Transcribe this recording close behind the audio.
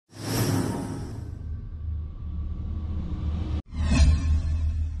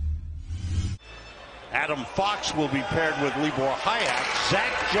Adam Fox will be paired with Libor Hayek. Zach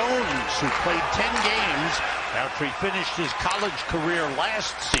Jones, who played 10 games after he finished his college career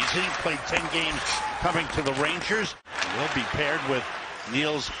last season. He played 10 games coming to the Rangers. He'll be paired with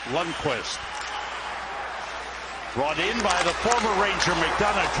Niels Lundqvist. Brought in by the former Ranger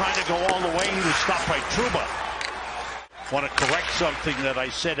McDonough, trying to go all the way. He was stopped by Trouba. Want to correct something that I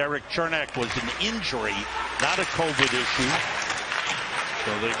said. Erik Cernak was an injury, not a COVID issue. So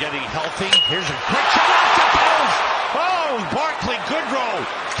they're getting healthy. Here's a quick shot off the post. Oh, Barclay Goodrow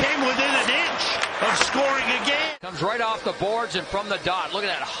came within an inch of scoring again. Comes right off the boards and from the dot. Look at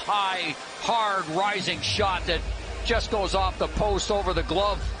that high, hard rising shot that just goes off the post over the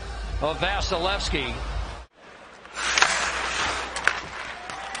glove of Vasilevsky.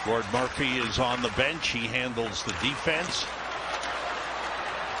 Gord Murphy is on the bench. He handles the defense.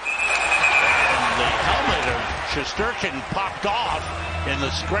 And the helmet of Shesterkin popped off in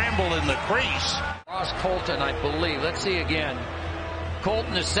the scramble in the crease. Ross Colton, I believe. Let's see again.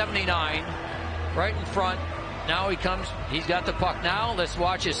 Colton is 79, right in front. Now he comes. He's got the puck. Now let's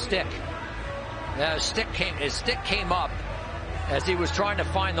watch his stick. His stick came up as he was trying to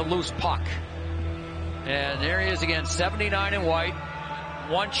find the loose puck. And there he is again, 79 in white.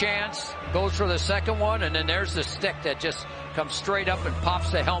 One chance, goes for the second one, and then there's the stick that just comes straight up and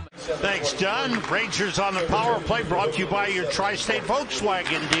pops the helmet. Thanks, John. Rangers on the power play, brought to you by your Tri-State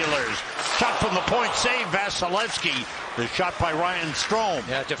Volkswagen dealers. Shot from the point, save Vasilevsky. The shot by Ryan Strome.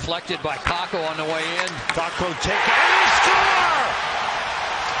 Yeah, deflected by Kakko on the way in. Kakko take it, and he score!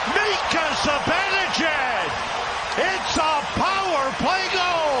 Mika Zibanejad! It's a power play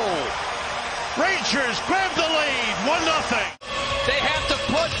goal! Rangers grab the lead, 1-0.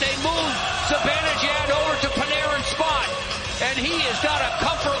 They move Zibanejad over to Panarin's spot, and he has got a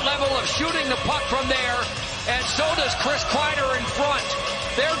comfort level of shooting the puck from there, and so does Chris Kreider in front.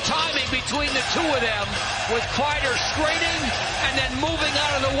 Their timing between the two of them, with Kreider straighting and then moving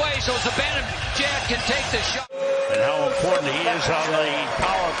out of the way so Zibanejad can take the shot. And how important he is on the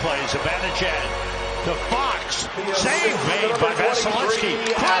power play. Zibanejad to Fox. Save made by Vasilevsky.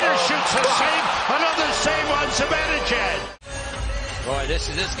 Kreider shoots a save. Another save on Zibanejad. Boy, this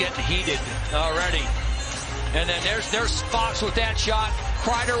is getting heated already. And then there's Fox with that shot.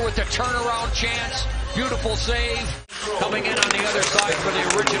 Kreider with the turnaround chance. Beautiful save. Coming in on the other side for the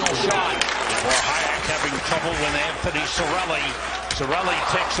original shot. Or Hayek having trouble with Anthony Cirelli. Cirelli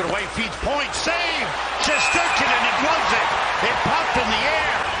takes it away, feeds point, save! Shesterkin, and he gloves it. It popped in the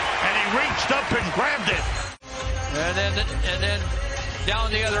air, and he reached up and grabbed it. And then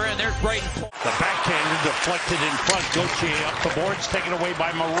down the other end, there's Braden. The backhander deflected in front. Gauthier up the boards, taken away by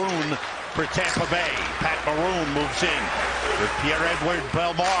Maroon for Tampa-Bэй. Pat Maroon moves in with Pierre-Edouard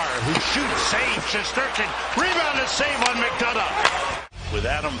Bellemare, who shoots, saves Shesterkin. Rebound and save on McDonough. With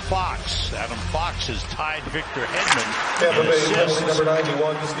Adam Fox. Adam Fox has tied Victor Hedman in assists.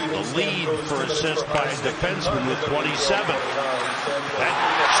 The lead for assist by a defenseman with 27. That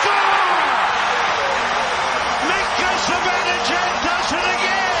score! Mika Zibanejad does it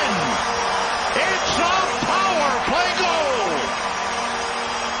again! It's a power play goal!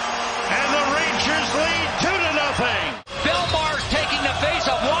 And the Rangers lead 2-0. Bellemare's taking the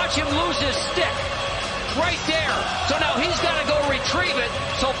face-off. Watch him lose his stick. Right there. So now he's got to go retrieve it.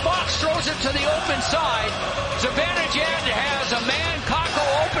 So Fox throws it to the open side. Zibanejad has a man, Kakko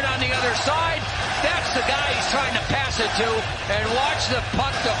open on the other side. That's the guy he's trying to pass it to. And watch the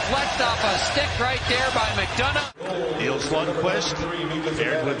puck deflect off a stick right there by McDonough. Niels Lundqvist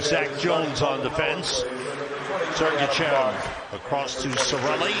paired with Zach Jones on defense. Sergachev across to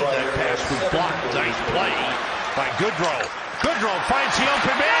Cirelli. That pass was blocked. Nice play by Goodrow. Goodrow finds the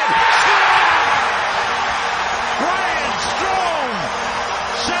open man. Ryan Strome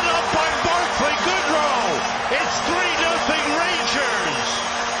set up by Barclay Goodrow. It's 3-0 Rangers.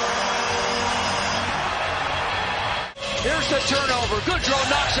 Here's the turnover. Goodrow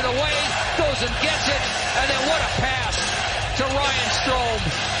knocks it away, goes and gets it, and then what a pass to Ryan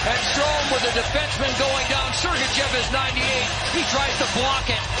Strome. And Strome with the defenseman going down. Sergachev is 98. He tries to block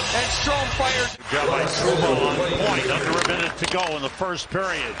it, and Strome fires. Good job by Trouba on point. Under a minute to go in the first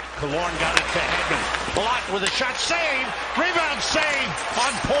period. Killorn got it to Hedman. Blocked with a shot. Save. Rebound save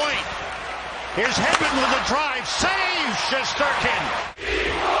on point. Here's Hedman with a drive. Save. Shesterkin.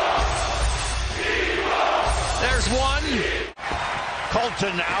 There's one.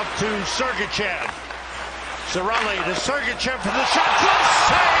 Colton out to Sergachev. Cirelli to Sergachev for the shot. Good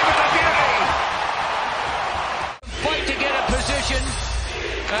save and a beauty. Fight to get a position.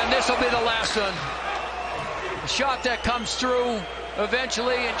 And this will be the last one. A shot that comes through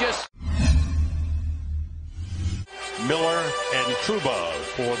eventually and just... Miller and Trouba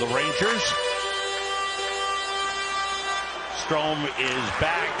for the Rangers. Strome is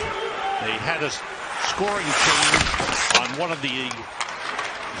back. They had a scoring change on one of the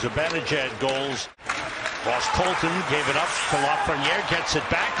Zibanejad goals. Ross Colton gave it up to Lafreniere, gets it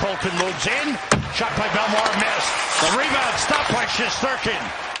back. Colton moves in. Shot by Bellemare, missed. The rebound stopped by Shesterkin.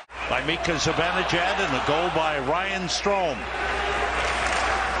 By Mika Zibanejad, and a goal by Ryan Strome.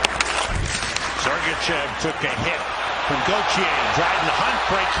 Sergachev took a hit from Gauthier. Dryden Hunt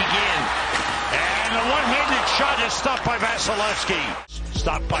breaking in. And a one-handed shot is stopped by Vasilevsky.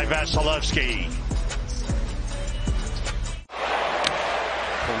 Stopped by Vasilevsky.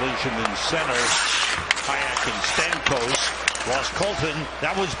 Collision in center. Hayek and Stamkos. Ross Colton.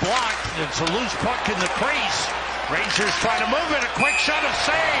 That was blocked. It's a loose puck in the crease. Rangers trying to move it. A quick shot, a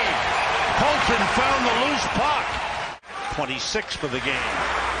save. Colton found the loose puck. 26 for the game.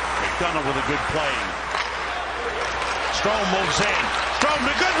 McDonough with a good play. Strome moves in. Strome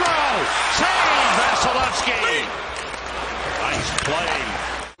to Goodrow. Save Vasilevsky. Nice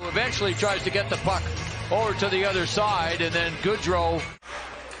play. Eventually tries to get the puck over to the other side, and then Goodrow.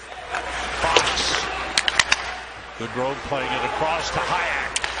 Fox. Goodrow playing it across to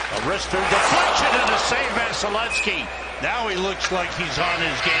Hayek. A wrister deflection and a save Vasilevsky. Now he looks like he's on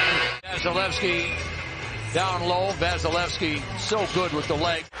his game. Vasilevsky down low. Vasilevsky so good with the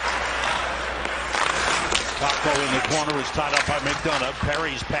leg. Kakko in the corner is tied up by McDonough.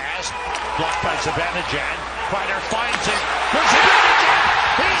 Perry's pass. Blocked by Zibanejad. Kreider finds it. For Zibanejad!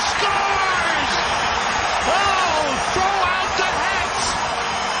 He scores! Oh, throw out the hats!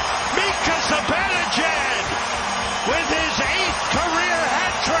 Mika Zibanejad with his 8th career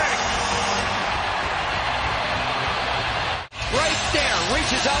hat trick. Right there,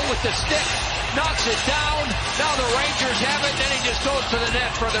 reaches out with the stick, knocks it down. Now the Rangers have it, then he just goes to the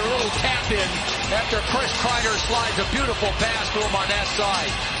net for their little tap in after Chris Kreider slides a beautiful pass to him on that side.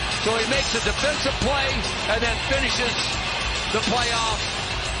 So he makes a defensive play and then finishes the play off.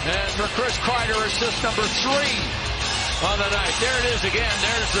 And for Chris Kreider, assist number 3 on the night. There it is again.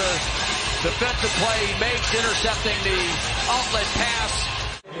 There's the defensive play he makes, intercepting the outlet pass.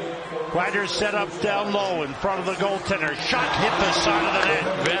 Kreider set up down low in front of the goaltender. Shot hit the side of the net.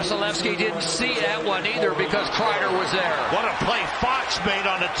 Vasilevsky didn't see that one either because Kreider was there. What a play Fox made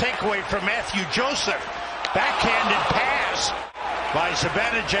on a takeaway from Matthew Joseph. Backhanded pass by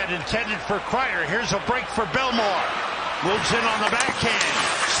Zibanejad intended for Kreider. Here's a break for Bellemare. Moves in on the backhand.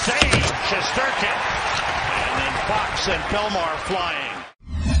 Save Shesterkin. And then Fox and Bellemare flying.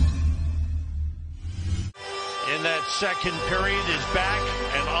 In that second period is back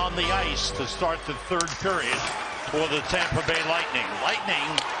and on the ice to start the third period for the Tampa Bay Lightning.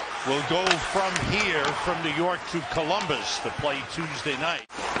 Lightning will go from here, from New York to Columbus to play Tuesday night.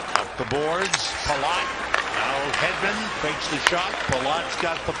 Up the boards, Palat. Now Hedman fakes the shot. Palat's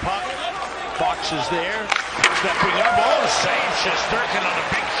got the puck. Fox is there. Stepping up. Oh, save Shesterkin on a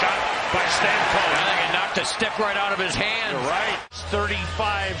big shot by Stamkos. I think he knocked the stick right out of his hand. You're right.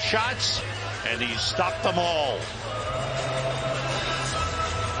 35 shots. And he stopped them all.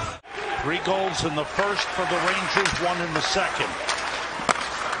 3 goals in the first for the Rangers, 1 in the second.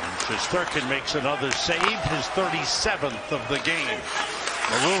 And Shesterkin makes another save, his 37th of the game.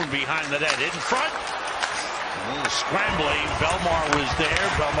 Maroon behind the net, in front. A little scrambling. Bellemare was there.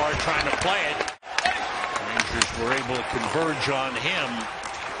 Bellemare trying to play it. Rangers were able to converge on him.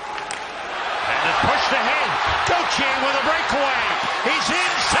 And it pushed ahead. Gauthier with a breakaway. He's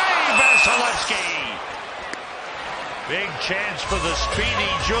in. Save Vasilevsky. Big chance for the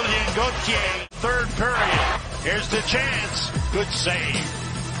speedy Julien Gauthier. Third period. Here's the chance. Good save.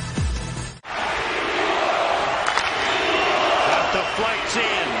 That deflects in.